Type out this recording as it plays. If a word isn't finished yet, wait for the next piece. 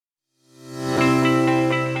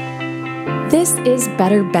This is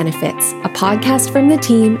Better Benefits, a podcast from the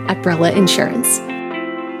team at Brella Insurance.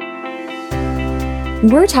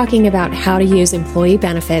 We're talking about how to use employee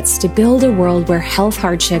benefits to build a world where health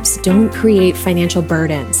hardships don't create financial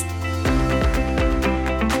burdens.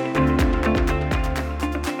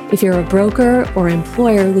 If you're a broker or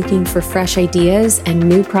employer looking for fresh ideas and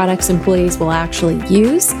new products employees will actually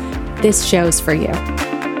use, this show's for you.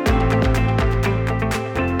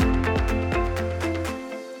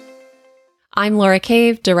 I'm Laura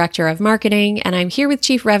Cave, Director of Marketing, and I'm here with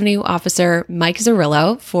Chief Revenue Officer Mike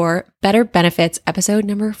Zerillo for Better Benefits episode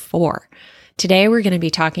number 4. Today, we're going to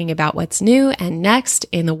be talking about what's new and next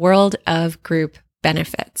in the world of group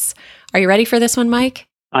benefits. Are you ready for this one, Mike?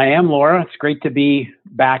 I am, Laura. It's great to be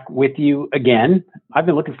back with you again. I've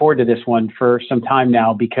been looking forward to this one for some time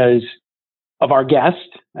now because of our guest,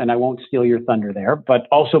 and I won't steal your thunder there, but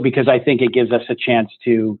also because I think it gives us a chance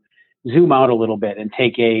to zoom out a little bit and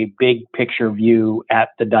take a big picture view at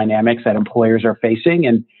the dynamics that employers are facing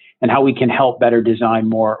and how we can help better design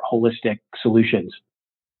more holistic solutions.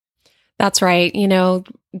 That's right. You know,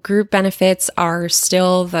 group benefits are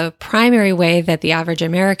still the primary way that the average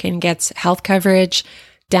American gets health coverage,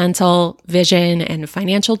 dental, vision, and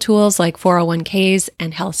financial tools like 401ks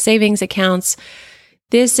and health savings accounts.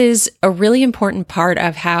 This is a really important part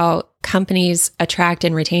of how companies attract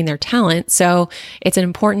and retain their talent. So it's an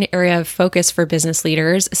important area of focus for business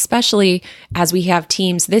leaders, especially as we have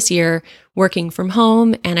teams this year working from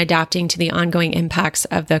home and adapting to the ongoing impacts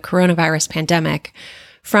of the coronavirus pandemic.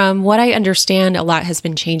 From what I understand, a lot has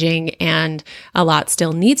been changing and a lot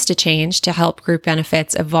still needs to change to help group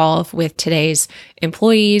benefits evolve with today's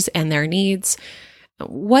employees and their needs.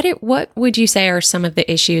 What would you say are some of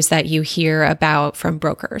the issues that you hear about from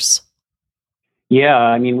brokers? Yeah,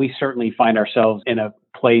 I mean, we certainly find ourselves in a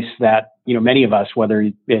place that, many of us,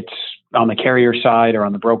 whether it's on the carrier side or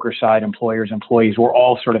on the broker side, employers, employees, we're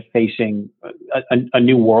all sort of facing a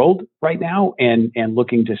new world right now and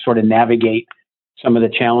looking to sort of navigate some of the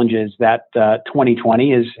challenges that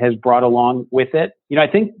 2020 has brought along with it. I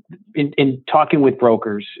think in talking with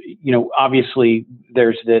brokers, obviously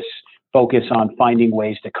there's this focus on finding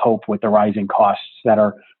ways to cope with the rising costs that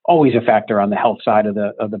are always a factor on the health side of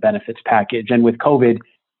the benefits package. And with COVID,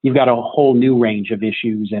 you've got a whole new range of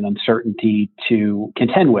issues and uncertainty to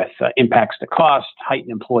contend with. Impacts to cost,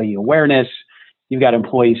 heightened employee awareness. You've got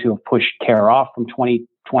employees who have pushed care off from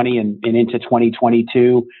 2020 and into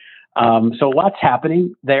 2022. So lots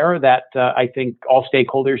happening there that I think all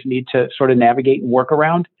stakeholders need to sort of navigate and work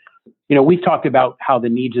around. We've talked about how the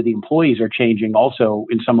needs of the employees are changing also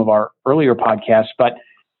in some of our earlier podcasts. But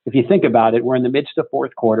if you think about it, we're in the midst of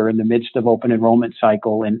fourth quarter, in the midst of open enrollment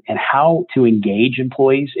cycle, and how to engage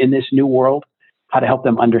employees in this new world, how to help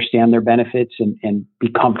them understand their benefits and be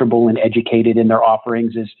comfortable and educated in their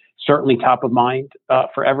offerings is certainly top of mind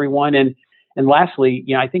for everyone. And lastly,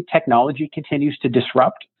 I think technology continues to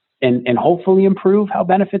disrupt and hopefully improve how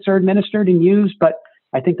benefits are administered and used. But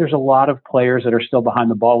I think there's a lot of players that are still behind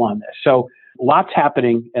the ball on this. So lots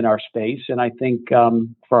happening in our space. And I think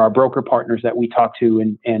for our broker partners that we talk to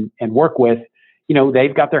and work with,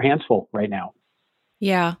 they've got their hands full right now.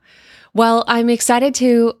 Yeah. Well, I'm excited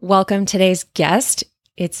to welcome today's guest.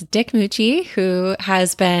 It's Dick Mucci, who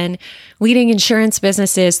has been leading insurance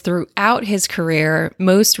businesses throughout his career.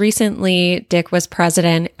 Most recently, Dick was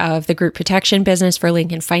president of the group protection business for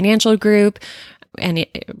Lincoln Financial Group. And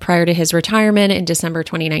prior to his retirement in December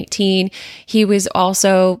 2019, he was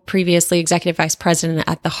also previously executive vice president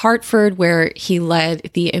at The Hartford, where he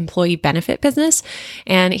led the employee benefit business.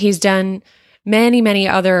 And he's done many, many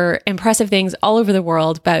other impressive things all over the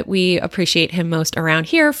world, but we appreciate him most around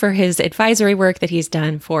here for his advisory work that he's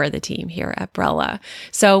done for the team here at Brella.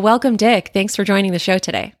 So welcome, Dick. Thanks for joining the show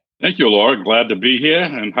today. Thank you, Laura. Glad to be here.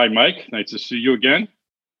 And hi, Mike. Nice to see you again.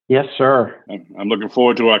 Yes, sir. I'm looking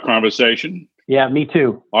forward to our conversation. Yeah, me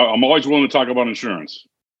too. I'm always willing to talk about insurance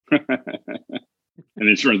and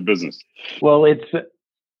insurance business. Well,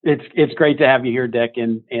 it's great to have you here, Dick.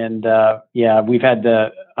 And we've had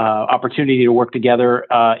the opportunity to work together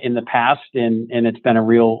in the past, and it's been a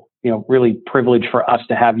really privilege for us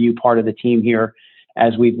to have you part of the team here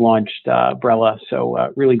as we've launched Brella.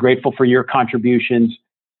 So really grateful for your contributions.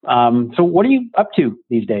 So what are you up to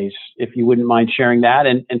these days, if you wouldn't mind sharing that,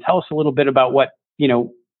 and tell us a little bit about what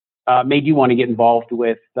made you want to get involved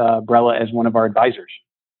with Brella as one of our advisors.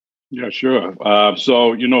 Yeah, sure.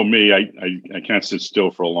 So, me, I can't sit still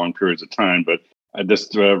for long periods of time, but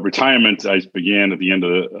this retirement I began at the end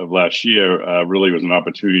of last year really was an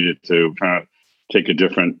opportunity to kind of take a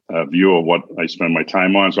different view of what I spend my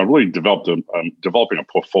time on. So I really developing a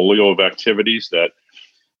portfolio of activities that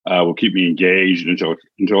will keep me engaged,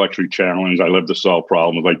 intellectually challenged. I love to solve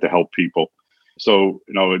problems. I like to help people. So,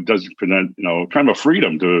 it does present, kind of a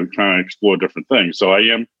freedom to kind of explore different things. So I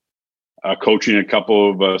am coaching a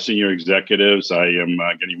couple of senior executives. I am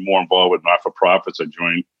getting more involved with not-for-profits. I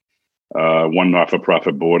joined one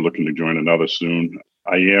not-for-profit board, looking to join another soon.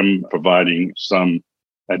 I am providing some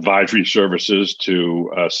advisory services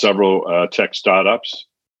to several tech startups.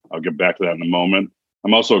 I'll get back to that in a moment.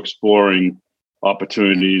 I'm also exploring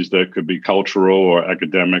opportunities that could be cultural or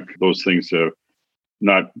academic. Those things have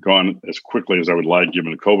not gone as quickly as I would like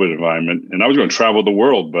given the COVID environment. And I was going to travel the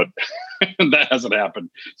world, but that hasn't happened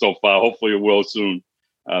so far. Hopefully it will soon.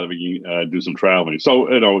 We can do some traveling. So,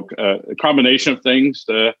 a combination of things.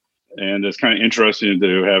 And it's kind of interesting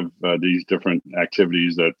to have these different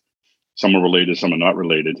activities that some are related, some are not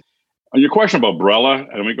related. On your question about Brella,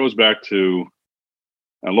 it goes back to,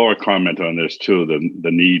 and Laura commented on this too,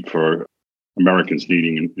 the need for Americans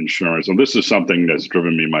needing insurance. And this is something that's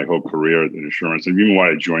driven me my whole career in insurance. And even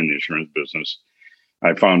why I joined the insurance business,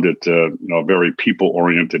 I found it a very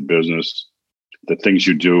people-oriented business. The things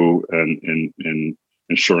you do in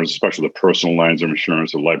insurance, especially the personal lines of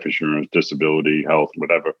insurance, the life insurance, disability, health,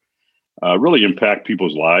 whatever, really impact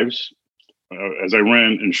people's lives. As I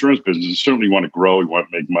ran insurance businesses, certainly want to grow, we want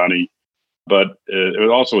to make money, but it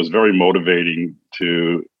also was very motivating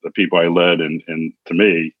to the people I led and to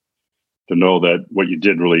me to know that what you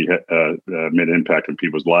did really made an impact on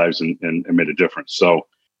people's lives and made a difference. So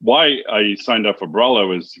why I signed up for Brella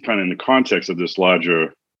was kind of in the context of this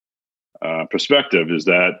larger perspective is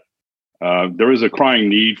that there is a crying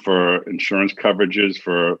need for insurance coverages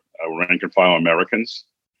for rank and file Americans.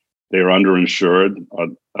 They are underinsured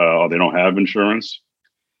or they don't have insurance.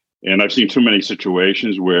 And I've seen too many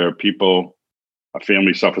situations where a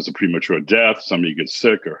family suffers a premature death, somebody gets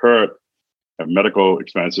sick or hurt, have medical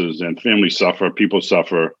expenses, and families suffer, people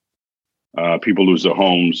suffer, people lose their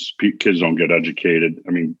homes, kids don't get educated.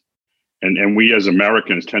 And we as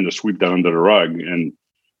Americans tend to sweep that under the rug and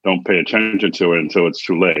don't pay attention to it until it's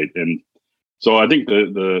too late. And so I think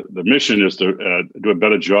the mission is to do a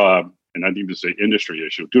better job, and I think this is an industry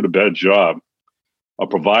issue, do a better job of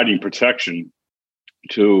providing protection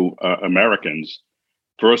to Americans,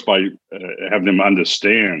 first by having them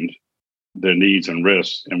understand their needs and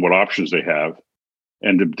risks and what options they have,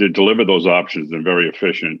 and to deliver those options in a very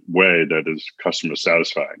efficient way that is customer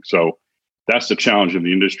satisfying. So that's the challenge of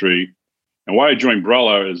the industry. And why I joined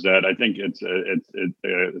Brella is that I think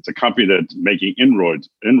it's a company that's making inroads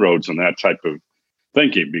on that type of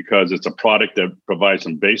thinking, because it's a product that provides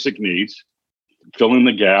some basic needs, fill in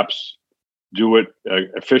the gaps, do it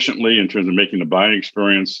efficiently in terms of making the buying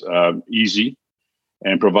experience easy,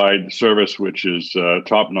 and provide service which is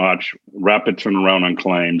top-notch, rapid turnaround on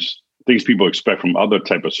claims, things people expect from other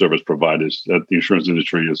type of service providers that the insurance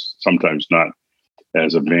industry is sometimes not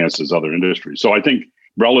as advanced as other industries. So I think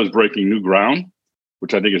Brella is breaking new ground,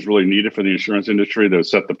 which I think is really needed for the insurance industry to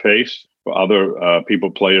set the pace for other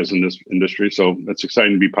players in this industry. So it's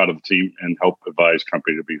exciting to be part of the team and help advise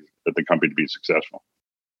the company to be successful.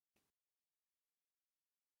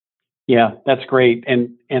 Yeah, that's great.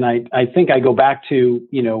 And I think I go back to,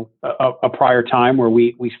 a prior time where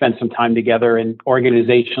we spent some time together, and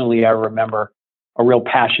organizationally, I remember a real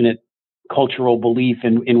passionate cultural belief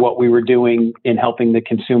in what we were doing in helping the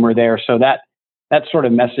consumer there. So that sort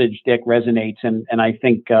of message, Dick, resonates. And I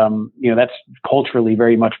think, that's culturally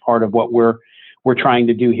very much part of what we're trying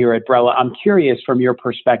to do here at Brella. I'm curious from your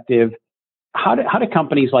perspective, how do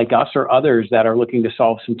companies like us or others that are looking to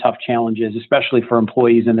solve some tough challenges, especially for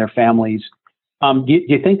employees and their families, do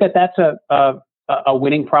you think that that's a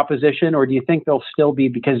winning proposition, or do you think they'll still be,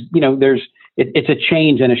 because, it's a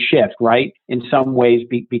change and a shift, right? In some ways,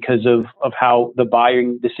 because of how the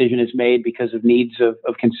buying decision is made, because of needs of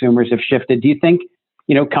consumers have shifted. Do you think,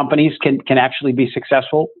 companies can actually be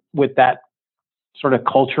successful with that sort of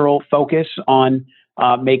cultural focus on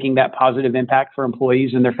making that positive impact for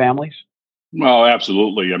employees and their families? Well,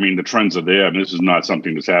 absolutely. I mean, the trends are there. This is not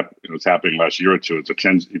something that's happening last year or two. It's a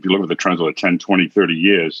trend. If you look at the trends over 10, 20, 30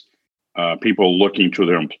 years, people looking to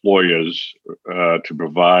their employers to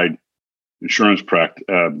provide insurance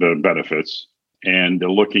benefits, and they're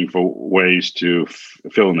looking for ways to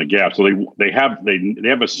fill in the gap. So they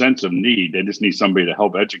have a sense of need. They just need somebody to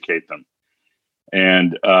help educate them,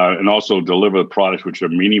 and also deliver the products which are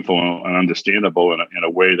meaningful and understandable in a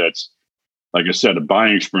way that's, like I said, a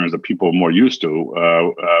buying experience that people are more used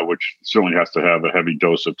to, which certainly has to have a heavy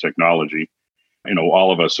dose of technology.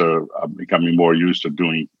 All of us are becoming more used to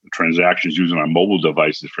doing transactions using our mobile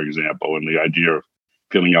devices, for example, and the idea of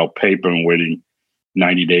filling out paper and waiting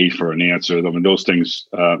 90 days for an answer. I mean, those things,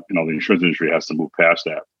 the insurance industry has to move past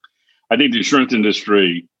that. I think the insurance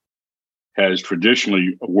industry has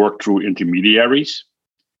traditionally worked through intermediaries.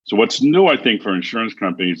 So what's new, I think, for insurance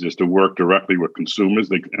companies is to work directly with consumers,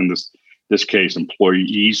 in this case,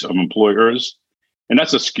 employees of employers. And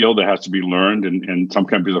that's a skill that has to be learned, and some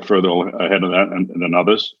companies are further ahead of that than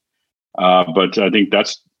others. But I think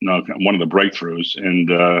that's one of the breakthroughs. And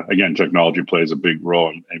again, technology plays a big role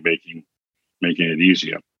in making it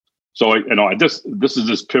easier. So this is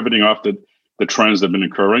just pivoting off the trends that have been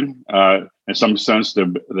occurring. In some sense,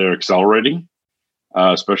 they're accelerating,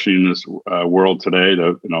 especially in this world today.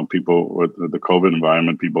 People with the COVID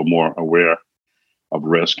environment, people are more aware of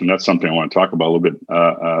risk, and that's something I want to talk about a little bit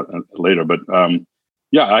later. But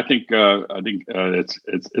I think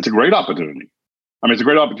it's a great opportunity. I mean, it's a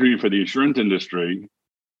great opportunity for the insurance industry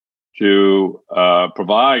to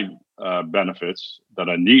provide benefits that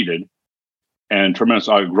are needed, and tremendous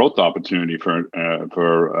growth opportunity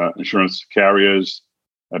for insurance carriers,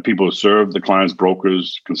 people who serve the clients,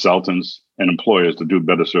 brokers, consultants, and employers to do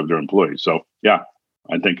better serve their employees. So, yeah,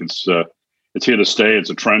 I think it's here to stay. It's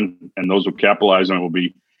a trend, and those who capitalize on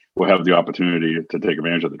it will have the opportunity to take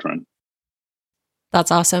advantage of the trend.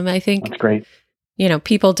 That's awesome. I think that's great.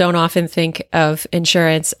 People don't often think of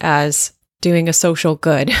insurance as doing a social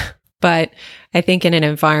good, but I think in an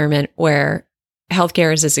environment where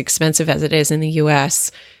healthcare is as expensive as it is in the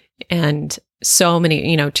US, and so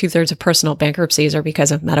many, 2/3 of personal bankruptcies are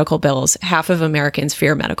because of medical bills. Half of Americans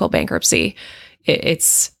fear medical bankruptcy.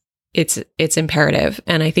 It's imperative.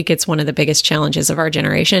 And I think it's one of the biggest challenges of our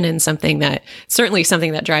generation, and something that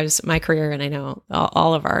drives my career, and I know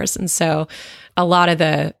all of ours. And so a lot of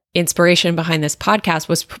the inspiration behind this podcast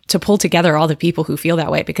was to pull together all the people who feel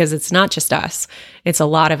that way, because it's not just us. It's a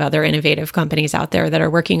lot of other innovative companies out there that are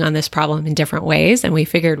working on this problem in different ways. And we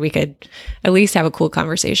figured we could at least have a cool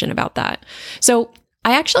conversation about that. So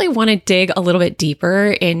I actually want to dig a little bit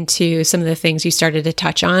deeper into some of the things you started to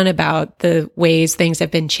touch on about the ways things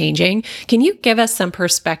have been changing. Can you give us some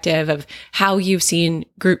perspective of how you've seen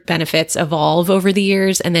group benefits evolve over the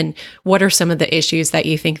years? And then what are some of the issues that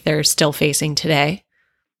you think they're still facing today?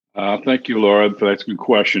 Thank you, Laura. That's a good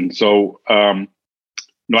question. So, I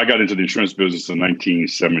got into the insurance business in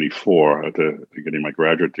 1974 after getting my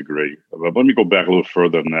graduate degree. But let me go back a little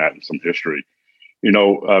further than that in some history.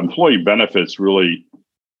 Employee benefits really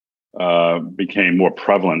became more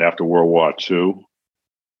prevalent after World War II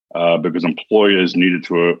because employers needed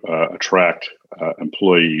to attract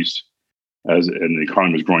employees and the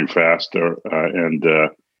economy was growing faster, and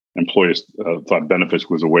employers thought benefits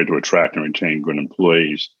was a way to attract and retain good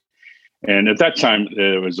employees. And at that time,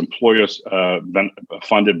 it was employers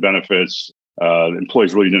funded benefits.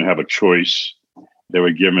 Employees really didn't have a choice. They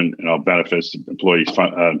were given benefits. Employees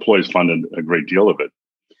funded a great deal of it.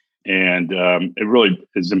 And it really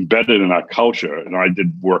is embedded in our culture. And I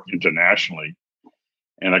did work internationally.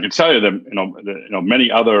 And I can tell you that,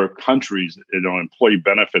 many other countries, employee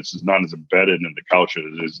benefits is not as embedded in the culture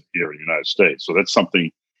as it is here in the United States. So that's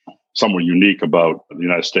something somewhat unique about the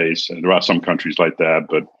United States. And there are some countries like that,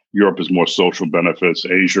 but Europe is more social benefits.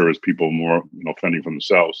 Asia is people more, fending for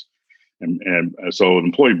themselves. And so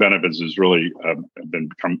employee benefits has really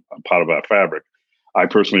become a part of our fabric. I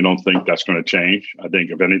personally don't think that's going to change. I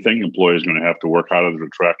think, if anything, employers are going to have to work harder to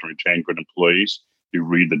attract and retain good employees. You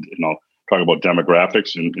read talk about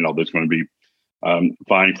demographics, and there's going to be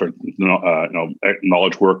vying for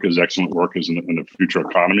knowledge workers, excellent workers in the future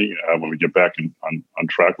economy when we get back on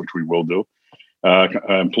track, which we will do.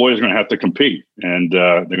 Employers are going to have to compete, and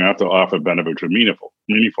they're going to have to offer benefits which are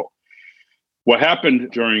meaningful. What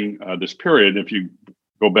happened during this period, if you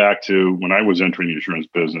go back to when I was entering the insurance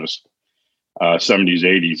business, 70s,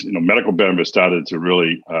 80s, medical benefits started to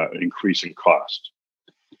really increase in cost.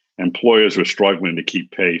 Employers were struggling to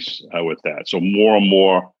keep pace with that. So more and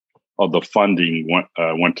more of the funding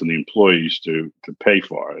went to the employees to pay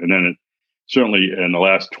for it. And then certainly in the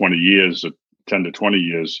last 20 years, 10 to 20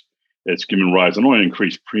 years, it's given rise not only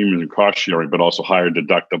increased premiums and cost sharing, but also higher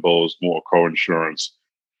deductibles, more co-insurance,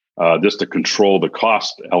 just to control the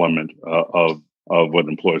cost element of what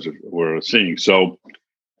employers were seeing. So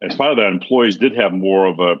as part of that, employees did have more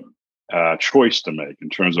of a choice to make in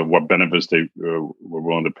terms of what benefits they were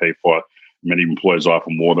willing to pay for. Many employers offer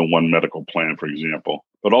more than one medical plan, for example,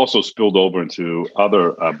 but also spilled over into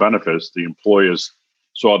other benefits. The employers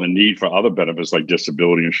saw the need for other benefits like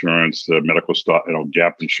disability insurance, medical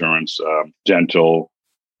gap insurance, dental,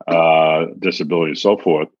 disability, and so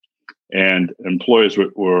forth. And employers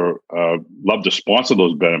were loved to sponsor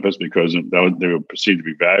those benefits because they were perceived to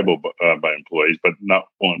be valuable by employees, but not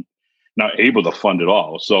able to fund it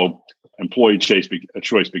all. So employee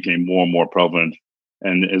choice became more and more prevalent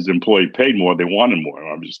And as the employee paid more, they wanted more,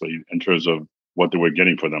 obviously, in terms of what they were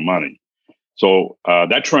getting for their money. So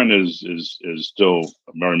that trend is still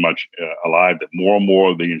very much alive. That more and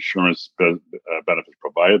more of the insurance benefits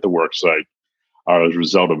provided at the work site are as a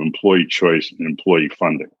result of employee choice and employee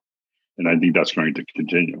funding, and I think that's going to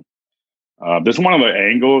continue. There's one other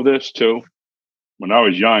angle of this too. When I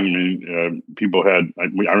was young, I mean, people had.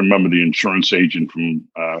 I remember the insurance agent from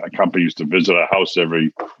a company used to visit our house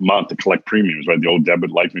every month to collect premiums, right? The old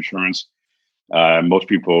debit life insurance. Many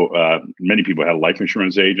people had life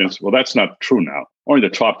insurance agents. Well, that's not true now. Only the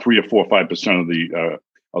top 3 or 4 or 5%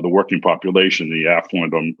 of the working population, the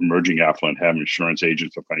affluent or emerging affluent, have insurance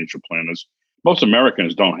agents or financial planners. Most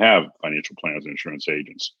Americans don't have financial planners and insurance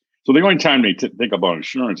agents. So the only time they think about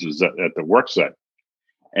insurance is at the work site,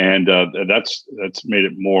 and that's made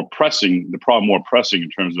it more pressing. The problem more pressing in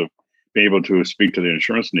terms of being able to speak to the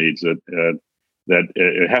insurance needs. That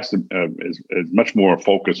it has to is much more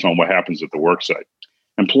focused on what happens at the work site.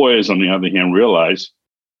 Employers, on the other hand, realize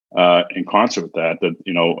in concert with that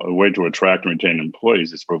a way to attract and retain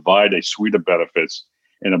employees is provide a suite of benefits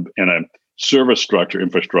in a service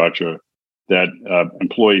infrastructure that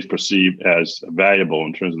employees perceive as valuable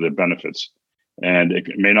in terms of their benefits, and it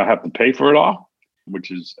may not have to pay for it all, but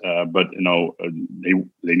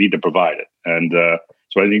they need to provide it, and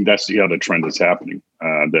so I think that's the other trend that's happening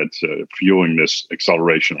that's fueling this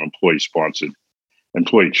acceleration of employee-sponsored,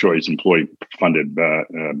 employee choice, employee-funded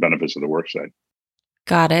benefits of the worksite.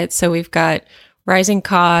 Got it. So we've got rising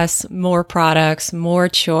costs, more products, more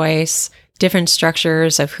choice, different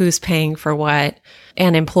structures of who's paying for what,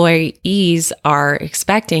 and employees are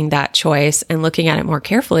expecting that choice and looking at it more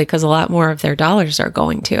carefully because a lot more of their dollars are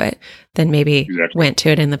going to it than maybe went to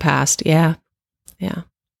it in the past. Yeah.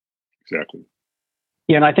 Exactly.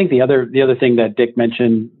 Yeah, and I think the other thing that Dick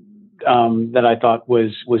mentioned that I thought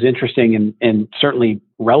was interesting and certainly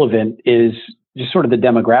relevant is just sort of the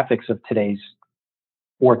demographics of today's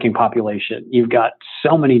working population. You've got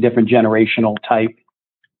so many different generational type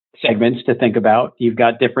segments to think about. You've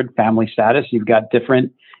got different family status. You've got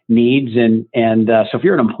different needs, and so if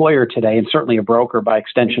you're an employer today, and certainly a broker by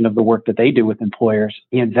extension of the work that they do with employers,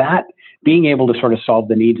 that being able to sort of solve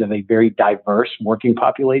the needs of a very diverse working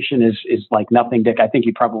population is like nothing, Dick, I think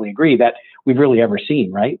you probably agree, that we've really ever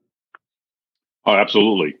seen, right? Oh,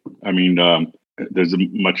 absolutely. I mean, there's a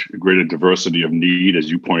much greater diversity of need,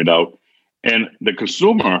 as you pointed out, and the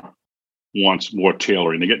consumer wants more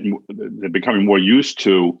tailoring. They're becoming more used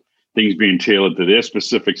to things being tailored to their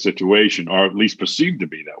specific situation, or at least perceived to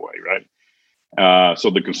be that way, right?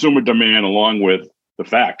 So the consumer demand, along with the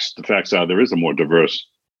facts are there is a more diverse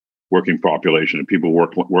working population, and people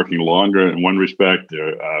working longer in one respect.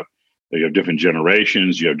 They have different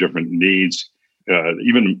generations. You have different needs.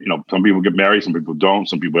 Even some people get married, some people don't.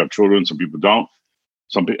 Some people have children, some people don't.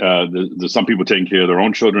 There's some people taking care of their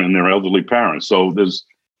own children and their elderly parents. So there's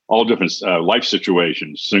all different life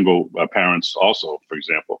situations. Single parents also, for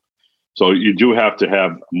example. So you do have to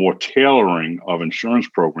have more tailoring of insurance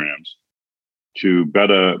programs to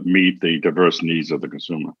better meet the diverse needs of the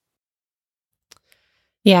consumer.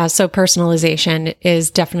 Yeah, so personalization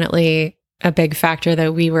is definitely a big factor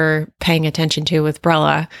that we were paying attention to with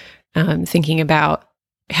Brella, thinking about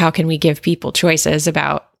how can we give people choices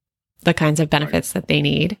about the kinds of benefits that they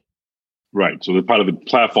need. Right. So the part of the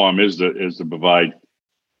platform is to provide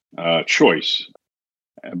choice,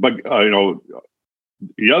 but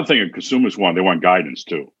the other thing that consumers want, they want guidance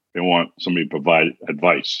too. They want somebody to provide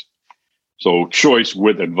advice. So choice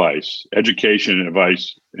with advice, education,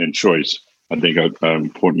 advice, and choice, I think are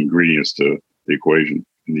important ingredients to the equation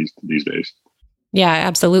in these days. Yeah,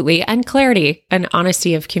 absolutely. And clarity and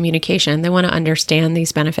honesty of communication. They want to understand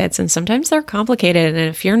these benefits, and sometimes they're complicated. And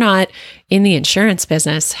if you're not in the insurance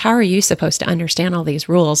business, how are you supposed to understand all these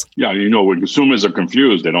rules? Yeah, when consumers are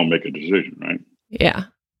confused, they don't make a decision, right? Yeah,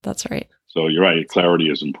 that's right. So you're right. Clarity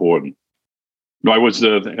is important. No, I was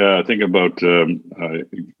thinking about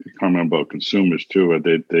comment about consumers too.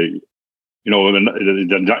 The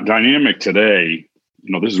dynamic today.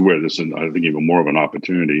 This is where this is, I think, even more of an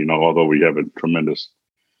opportunity. Although we have a tremendous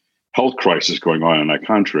health crisis going on in our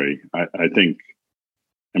country, I think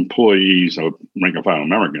employees or rank and file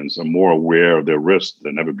Americans are more aware of their risks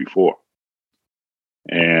than ever before,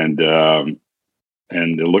 and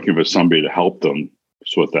they're looking for somebody to help them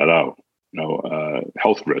sort that out.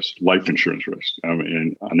 Health risk, life insurance risk,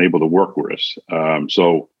 and unable to work risk.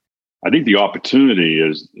 So I think the opportunity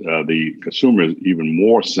is the consumer is even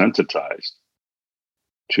more sensitized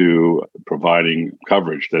to providing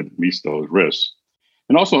coverage that meets those risks.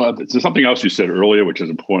 And also, there's something else you said earlier, which is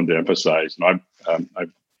important to emphasize. And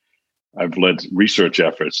I've led research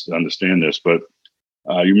efforts to understand this, but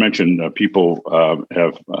You mentioned people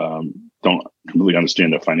don't completely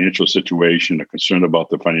understand the financial situation, are concerned about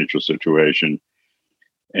the financial situation,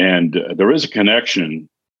 and there is a connection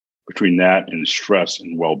between that and stress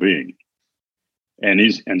and well-being,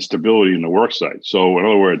 and stability in the work site. So, in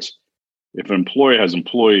other words, if an employer has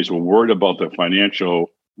employees who are worried about their financial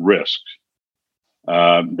risks,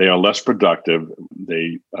 they are less productive.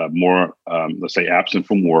 They are more, let's say, absent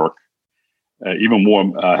from work. Even more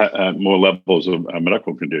levels of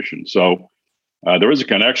medical conditions. So there is a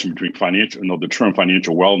connection between financial. The term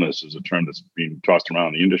financial wellness is a term that's being tossed around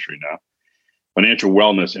in the industry now. Financial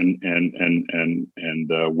wellness and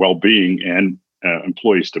well-being and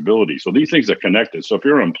employee stability. So these things are connected. So if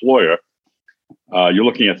you're an employer, you're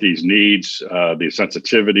looking at these needs, the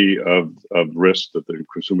sensitivity of risk that the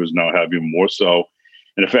consumers now have even more so.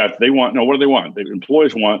 And in fact, what do they want? The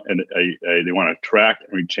employees want they want to attract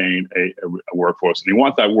and retain a workforce, and they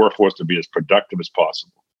want that workforce to be as productive as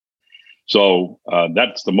possible. So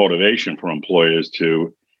that's the motivation for employers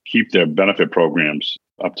to keep their benefit programs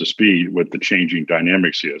up to speed with the changing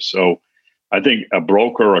dynamics here. So I think a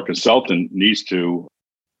broker or consultant needs to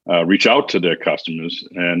reach out to their customers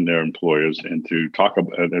and their employers and to talk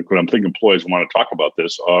about. I think employees want to talk about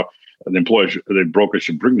this, or the brokers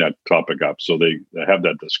should bring that topic up so they have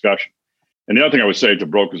that discussion. And the other thing I would say to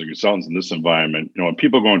brokers and consultants in this environment, when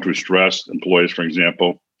people are going through stress, employees, for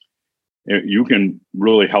example, you can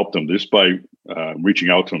really help them just by reaching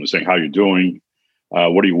out to them and saying, "How you doing?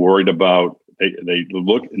 What are you worried about?" They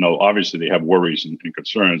look, obviously they have worries and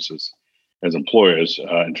concerns as employers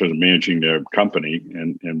in terms of managing their company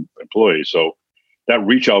and employees. So that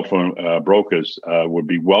reach out from brokers would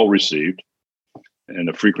be well received. And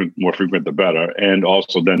more frequent, the better. And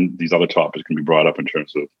also then these other topics can be brought up in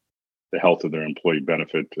terms of the health of their employee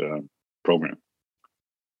benefit program.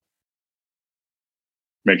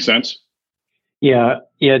 Make sense? Yeah,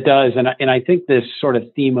 it does. And I think this sort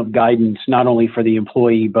of theme of guidance, not only for the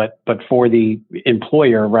employee, but for the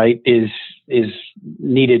employer, right, is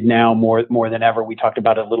needed now more than ever. We talked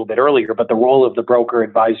about it a little bit earlier, but the role of the broker,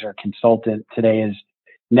 advisor, consultant today is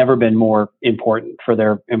never been more important for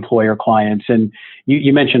their employer clients. And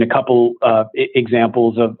you mentioned a couple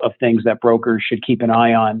examples of things that brokers should keep an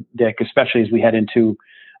eye on, Dick, especially as we head into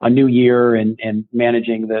a new year and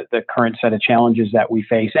managing the current set of challenges that we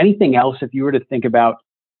face. Anything else, if you were to think about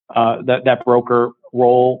that broker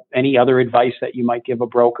role, any other advice that you might give a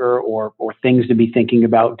broker or things to be thinking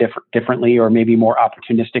about differently or maybe more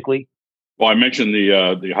opportunistically? Well, I mentioned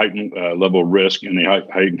the heightened level of risk and the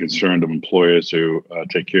heightened concern of employers who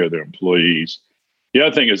take care of their employees. The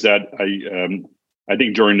other thing is that I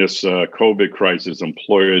think during this COVID crisis,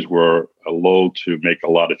 employers were loath to make a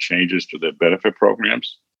lot of changes to their benefit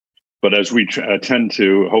programs. But as we tend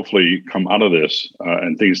to hopefully come out of this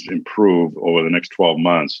and things improve over the next 12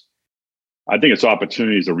 months, I think it's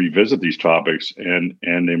opportunities to revisit these topics and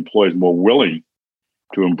the employees more willing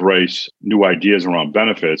to embrace new ideas around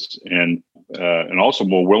benefits and also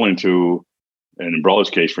more willing to, in Umbrella's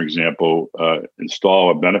case, for example, install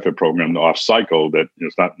a benefit program off cycle that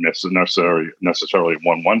is not necessarily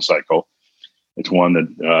one cycle. It's one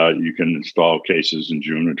that you can install cases in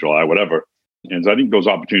June or July, whatever. And so I think those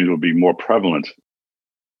opportunities will be more prevalent.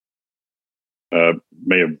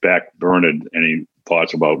 May have backburned any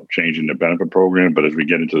thoughts about changing the benefit program, but as we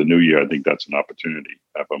get into the new year, I think that's an opportunity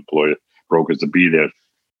for brokers to be there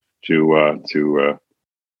to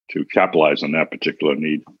capitalize on that particular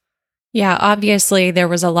need. Yeah, obviously there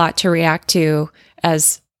was a lot to react to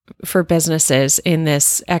as for businesses in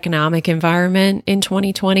this economic environment in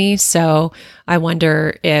 2020. So I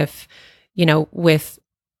wonder if,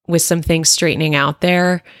 with some things straightening out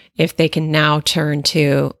there, if they can now turn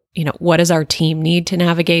to, what does our team need to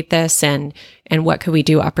navigate this and what could we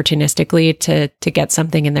do opportunistically to get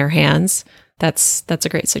something in their hands? That's a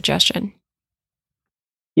great suggestion.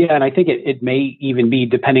 Yeah, and I think it may even be,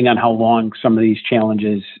 depending on how long some of these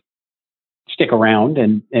challenges stick around,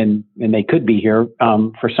 and they could be here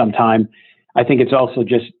for some time. I think it's also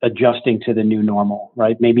just adjusting to the new normal,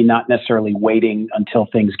 right? Maybe not necessarily waiting until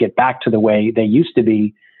things get back to the way they used to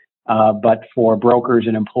be, but for brokers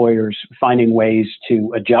and employers, finding ways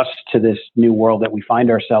to adjust to this new world that we find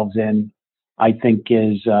ourselves in, I think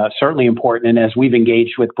is certainly important. And as we've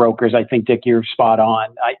engaged with brokers, I think, Dick, you're spot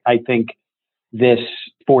on. I think this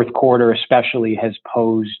fourth quarter especially has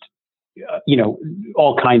posed,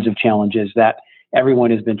 all kinds of challenges that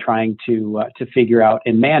everyone has been trying to figure out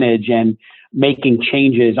and manage, and making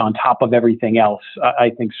changes on top of everything else,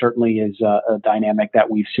 I think certainly is a dynamic that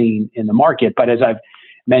we've seen in the market. But as I've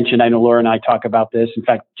mentioned, I know Laura and I talk about this. In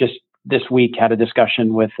fact, just this week had a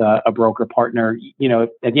discussion with a broker partner.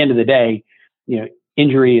 At the end of the day,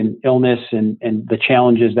 injury and illness and the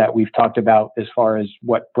challenges that we've talked about as far as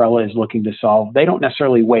what Brella is looking to solve, they don't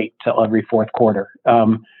necessarily wait till every fourth quarter.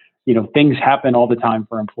 Things happen all the time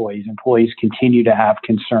for employees. Employees continue to have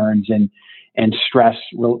concerns and stress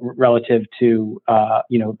relative to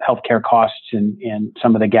healthcare costs and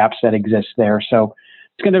some of the gaps that exist there. So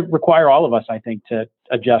it's going to require all of us, I think, to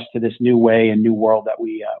adjust to this new way and new world that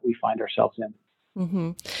we find ourselves in.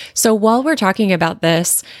 Mm-hmm. So while we're talking about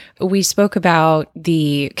this, we spoke about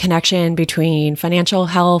the connection between financial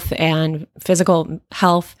health and physical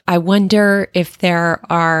health. I wonder if there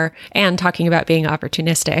are, and talking about being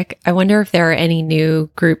opportunistic, I wonder if there are any new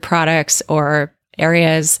group products or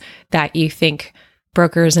areas that you think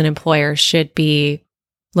brokers and employers should be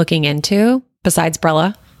looking into besides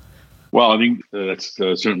Brella? Well, I think that's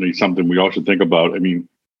certainly something we all should think about. I mean,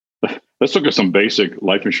 let's look at some basic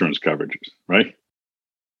life insurance coverages, right?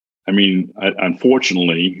 I mean,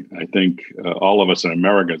 unfortunately, I think all of us in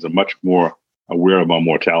America are much more aware of our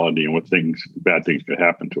mortality and what bad things could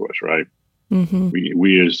happen to us, right? Mm-hmm.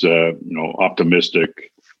 We as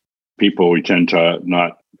optimistic people, we tend to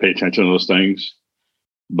not pay attention to those things,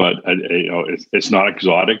 but it's not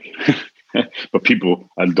exotic. But people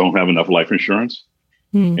don't have enough life insurance,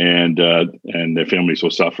 and their families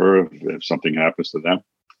will suffer if something happens to them.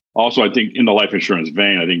 Also, I think in the life insurance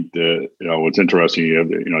vein, I think what's interesting, you have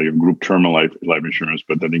your group term life insurance,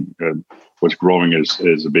 but I think what's growing is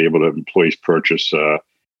to be able to employees purchase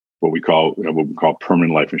what we call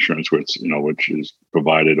permanent life insurance, which is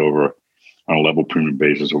provided over on a level premium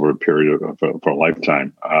basis over a period of for a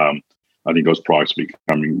lifetime. I think those products are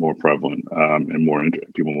becoming more prevalent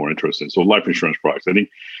and people more interested. So life insurance products, I think,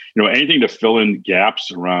 anything to fill in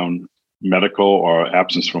gaps around medical or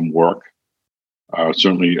absence from work.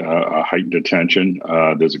 Certainly a heightened attention.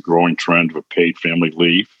 There's a growing trend of paid family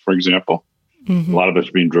leave, for example. Mm-hmm. A lot of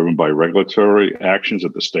it's being driven by regulatory actions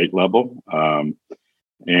at the state level.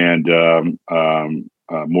 And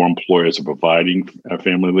more employers are providing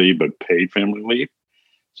family leave, but paid family leave.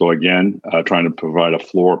 So again, trying to provide a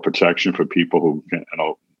floor of protection for people who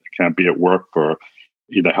can't be at work for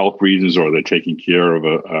either health reasons or they're taking care of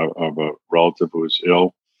a relative who is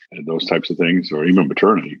ill. And those types of things, or even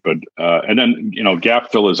maternity. But and then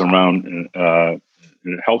gap fillers around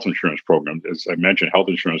health insurance programs. As I mentioned, health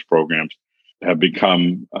insurance programs have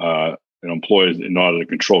become employers, in order to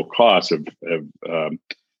control costs, have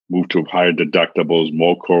moved to higher deductibles,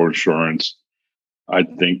 more co-insurance. I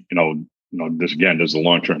think this again is a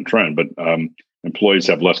long-term trend, but employees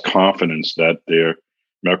have less confidence that their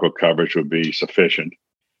medical coverage would be sufficient,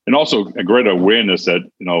 and also a greater awareness that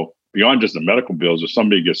beyond just the medical bills, if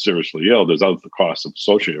somebody gets seriously ill, there's other costs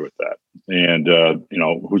associated with that. And,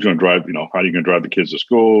 who's going to drive, how are you going to drive the kids to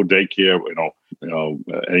school, daycare,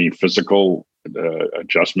 any physical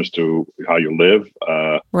adjustments to how you live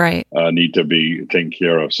need to be taken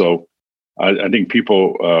care of. So I think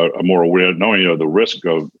people are more aware, not only of the risk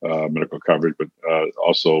of medical coverage, but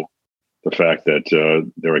also the fact that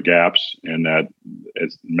there are gaps and that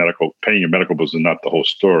paying your medical bills is not the whole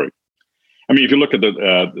story. I mean, if you look at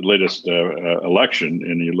the latest election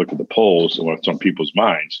and you look at the polls and what's on people's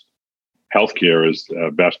minds, healthcare is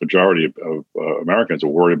a vast majority of Americans are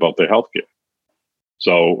worried about their healthcare.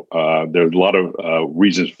 So there's a lot of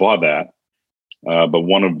reasons for that, but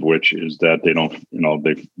one of which is that they don't,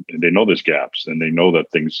 they know there's gaps and they know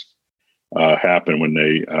that things happen when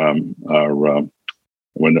they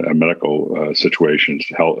when a medical situations,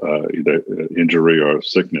 either injury or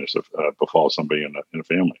sickness befalls somebody in a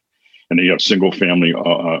family. And you have single family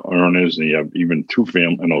earners, and you have even two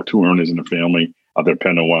earners in a family are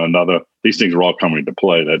dependent on one another. These things are all coming into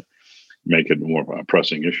play that make it more of a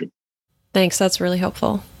pressing issue. Thanks. That's really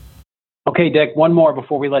helpful. Okay, Dick, one more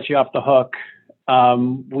before we let you off the hook.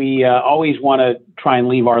 We always want to try and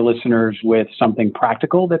leave our listeners with something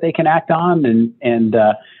practical that they can act on. And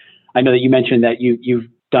I know that you mentioned that you've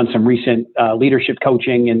done some recent leadership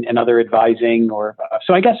coaching and other advising,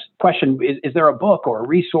 so I guess question is there a book or a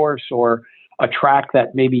resource or a track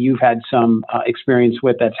that maybe you've had some experience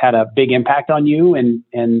with that's had a big impact on you and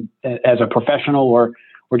as a professional or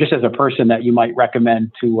just as a person that you might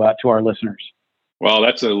recommend to our listeners? Well,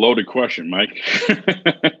 that's a loaded question, Mike.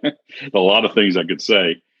 A lot of things I could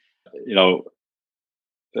say.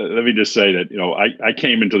 Let me just say that I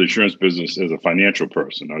came into the insurance business as a financial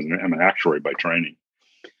person. I'm an actuary by training.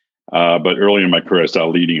 But early in my career, I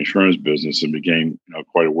started leading insurance business and became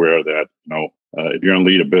quite aware that if you're going to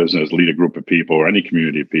lead a business, lead a group of people or any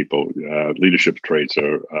community of people, leadership traits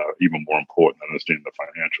are even more important than understanding the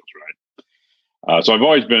financials, right? So I've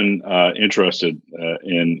always been interested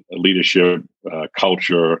in leadership,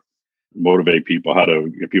 culture, motivate people, how to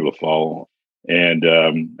get people to follow. And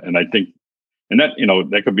I think, and that,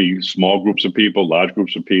 that could be small groups of people, large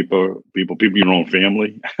groups of people in your own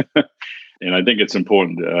family. And I think it's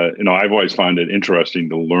important. I've always found it interesting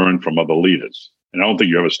to learn from other leaders, and I don't think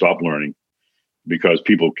you ever stop learning because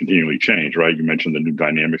people continually change. Right? You mentioned the new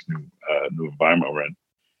dynamics, new environment we're in.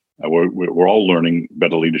 We're all learning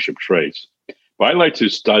better leadership traits. But I like to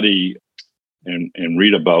study and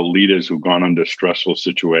read about leaders who've gone under stressful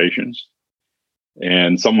situations,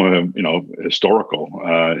 and some of them, historical.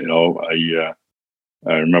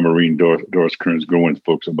 I remember reading Doris Kearns Goodwin's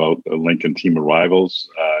books about the Lincoln team of rivals.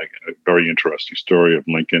 A very interesting story of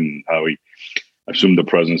Lincoln and how he assumed the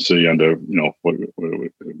presidency under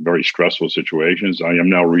very stressful situations. I am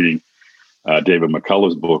now reading David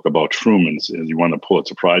McCullough's book about Truman. He won the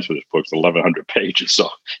Pulitzer Prize for this book. It's 1,100 pages, so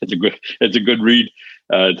it's a good read.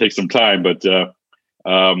 It takes some time, but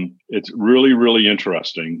it's really, really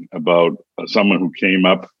interesting about someone who came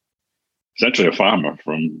up, essentially a farmer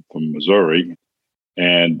from Missouri,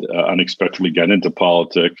 and unexpectedly got into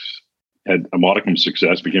politics, had a modicum of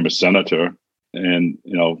success, became a senator, and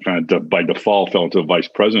kind of by default fell into a vice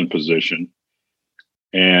president position.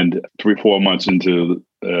 And 3-4 months into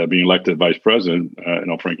being elected vice president,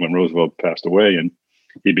 Franklin Roosevelt passed away, and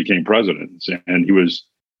he became president. And he was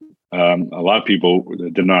a lot of people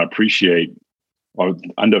did not appreciate or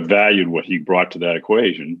undervalued what he brought to that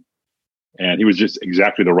equation. And he was just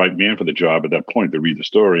exactly the right man for the job at that point, to read the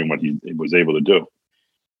story and what he was able to do.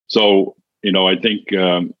 So, I think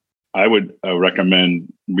I would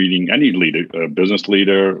recommend reading any leader, a business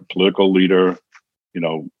leader, political leader,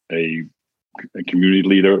 a community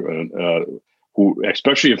leader, who,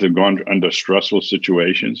 especially if they've gone under stressful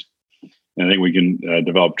situations. And I think we can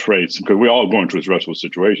develop traits, because we're all going through stressful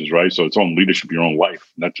situations, right? So it's on leadership in your own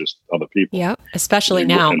life, not just other people. Yeah, especially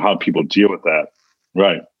now. And how people deal with that.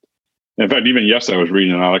 Right. In fact, even yesterday, I was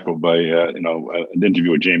reading an article by, an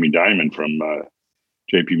interview with Jamie Dimon from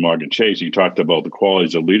J.P. Morgan Chase. He talked about the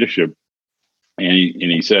qualities of leadership. And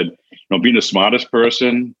he said, being the smartest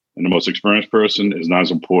person and the most experienced person is not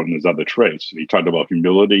as important as other traits. He talked about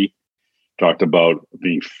humility, talked about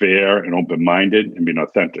being fair and open-minded, and being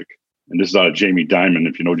authentic. And this is out of Jamie Dimon.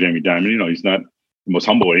 If you know Jamie Dimon, he's not the most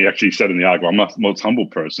humble. He actually said in the article, I'm not the most humble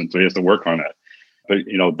person, so he has to work on that. But,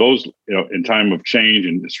 those, in time of change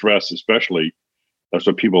and stress, especially, that's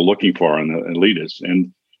what people are looking for in leaders.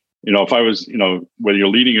 And, if I was, whether you're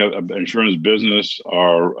leading an insurance business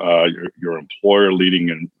or your employer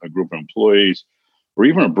leading a group of employees, or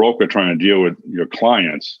even a broker trying to deal with your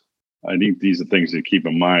clients, I think these are things to keep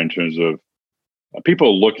in mind in terms of people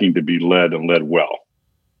are looking to be led and led well.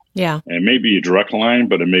 Yeah. And it may be a direct line,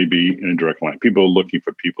 but it may be an indirect line. People are looking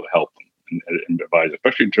for people to help them and advise,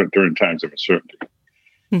 especially during times of uncertainty.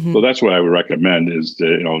 Mm-hmm. So that's what I would recommend is,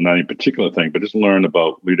 not any particular thing, but just learn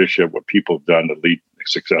about leadership, what people have done to lead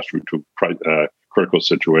successfully to critical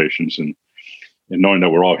situations, and knowing that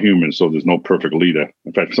we're all human, so there's no perfect leader.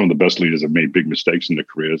 In fact, some of the best leaders have made big mistakes in their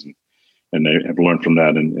careers, and they have learned from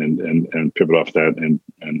that and pivot off that and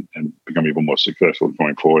become even more successful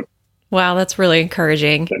going forward. Wow, that's really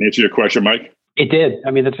encouraging. Did that answer your question, Mike? It did.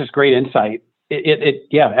 I mean, that's just great insight.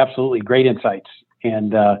 Yeah, absolutely. Great insights.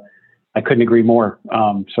 And I couldn't agree more.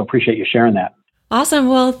 So appreciate you sharing that. Awesome.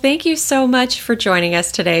 Well, thank you so much for joining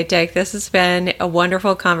us today, Dick. This has been a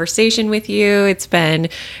wonderful conversation with you. It's been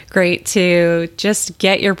great to just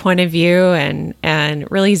get your point of view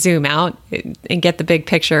and really zoom out and get the big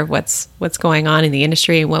picture of what's going on in the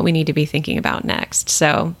industry and what we need to be thinking about next.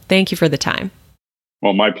 So thank you for the time.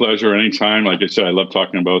 Well, my pleasure. Anytime. Like I said, I love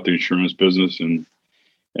talking about the insurance business, and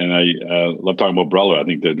I love talking about Brella. I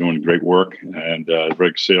think they're doing great work, and very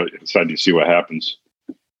excited to see what happens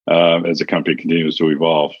as the company continues to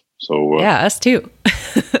evolve. So yeah, us too.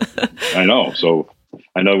 I know. So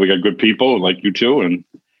I know we got good people like you too, and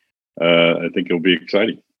I think it'll be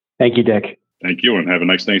exciting. Thank you, Dick. Thank you, and have a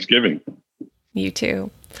nice Thanksgiving. You too.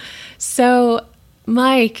 So,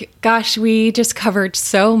 Mike, gosh, we just covered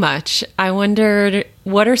so much. I wondered,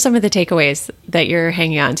 what are some of the takeaways that you're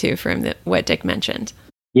hanging on to from what Dick mentioned?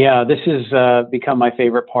 Yeah, this has become my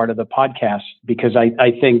favorite part of the podcast, because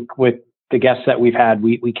I think with the guests that we've had,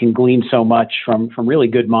 we can glean so much from really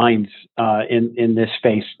good minds in this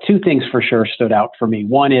space. Two things for sure stood out for me.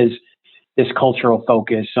 One is this cultural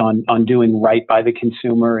focus on doing right by the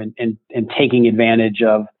consumer and taking advantage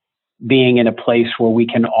of being in a place where we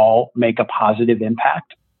can all make a positive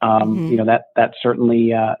impact. That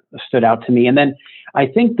certainly stood out to me. And then I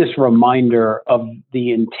think this reminder of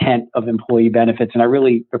the intent of employee benefits, and I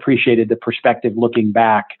really appreciated the perspective looking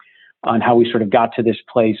back on how we sort of got to this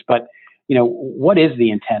place. But, what is the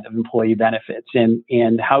intent of employee benefits,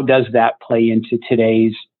 and how does that play into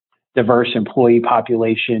today's diverse employee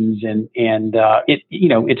populations, and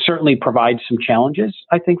it certainly provides some challenges,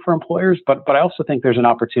 I think, for employers, but I also think there's an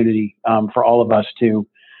opportunity for all of us to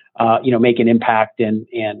make an impact and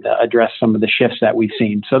address some of the shifts that we've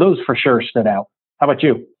seen. So those for sure stood out. How about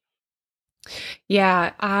you?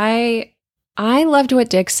 Yeah, I loved what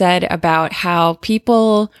Dick said about how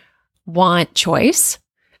people want choice.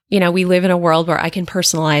 We live in a world where I can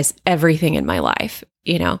personalize everything in my life.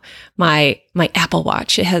 My Apple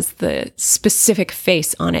Watch, it has the specific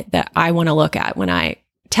face on it that I want to look at when I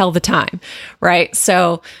tell the time, right?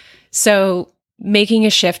 So making a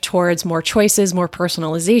shift towards more choices, more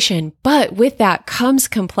personalization, but with that comes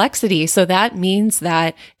complexity. So that means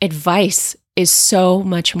that advice is so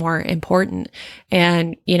much more important.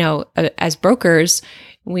 And, as brokers,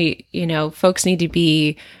 folks need to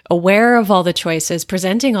be aware of all the choices,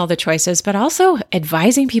 presenting all the choices, but also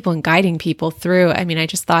advising people and guiding people through. I mean, I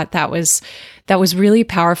just thought that was really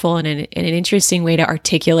powerful and an interesting way to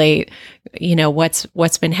articulate,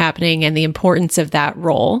 what's been happening and the importance of that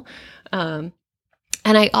role.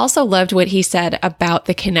 And I also loved what he said about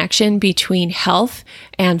the connection between health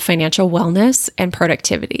and financial wellness and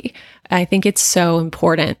productivity. I think it's so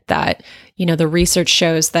important that, the research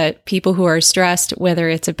shows that people who are stressed, whether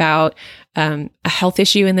it's about a health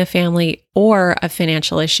issue in the family or a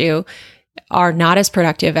financial issue, are not as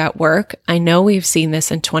productive at work. I know we've seen this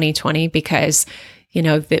in 2020 because,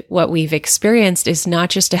 that what we've experienced is not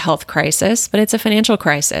just a health crisis, but it's a financial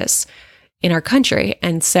crisis in our country.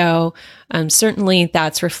 And so certainly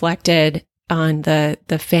that's reflected on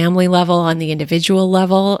the family level, on the individual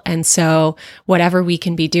level. And so whatever we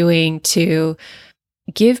can be doing to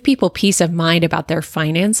give people peace of mind about their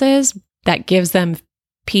finances, that gives them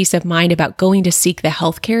peace of mind about going to seek the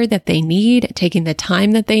healthcare that they need, taking the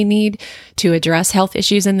time that they need to address health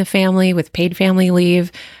issues in the family with paid family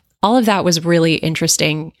leave. All of that was really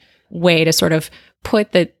interesting way to sort of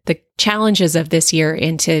put the challenges of this year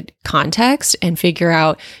into context and figure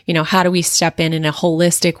out, how do we step in a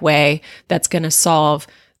holistic way that's going to solve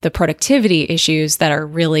the productivity issues that are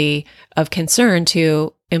really of concern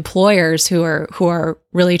to employers who are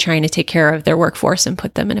really trying to take care of their workforce and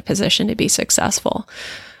put them in a position to be successful.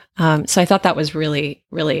 So I thought that was really,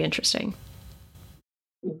 really interesting.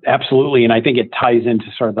 Absolutely. And I think it ties into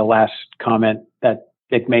sort of the last comment that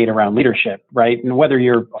Dick made around leadership, right? And whether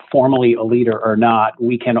you're formally a leader or not,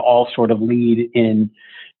 we can all sort of lead in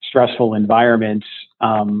stressful environments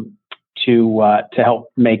to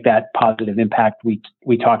help make that positive impact we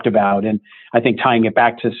talked about. And I think tying it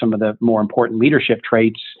back to some of the more important leadership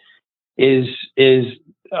traits is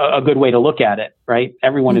a good way to look at it, right?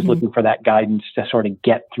 Everyone is looking for that guidance to sort of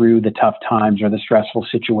get through the tough times or the stressful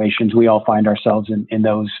situations. We all find ourselves in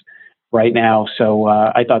those right now. So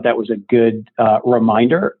I thought that was a good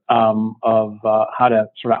reminder of how to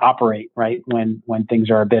sort of operate, right, when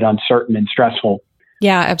things are a bit uncertain and stressful.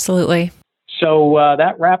 Yeah, absolutely. So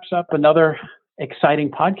that wraps up another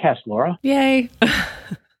exciting podcast, Laura. Yay.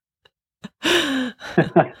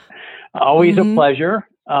 Always a pleasure.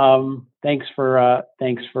 Thanks for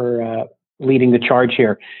leading the charge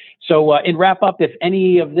here. So in wrap up, if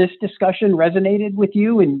any of this discussion resonated with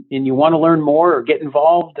you and you want to learn more or get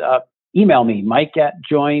involved, email me,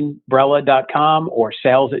 mike@joinbrella.com or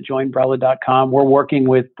sales@joinbrella.com. We're working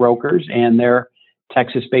with brokers and their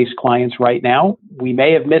Texas-based clients right now. We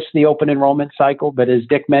may have missed the open enrollment cycle, but as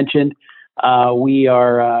Dick mentioned, we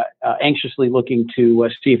are anxiously looking to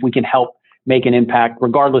see if we can help make an impact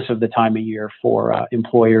regardless of the time of year for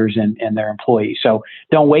employers and their employees. So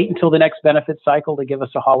don't wait until the next benefits cycle to give us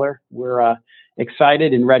a holler. We're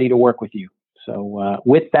excited and ready to work with you. So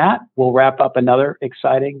with that, we'll wrap up another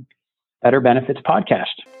exciting Better Benefits podcast.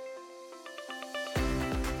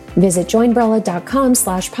 Visit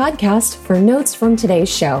joinbrella.com/podcast for notes from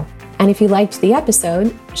today's show. And if you liked the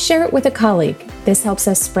episode, share it with a colleague. This helps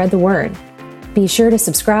us spread the word. Be sure to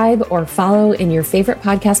subscribe or follow in your favorite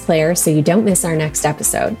podcast player so you don't miss our next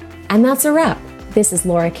episode. And that's a wrap. This is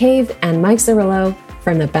Laura Cave and Mike Cirillo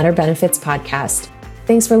from the Better Benefits Podcast.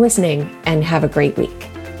 Thanks for listening and have a great week.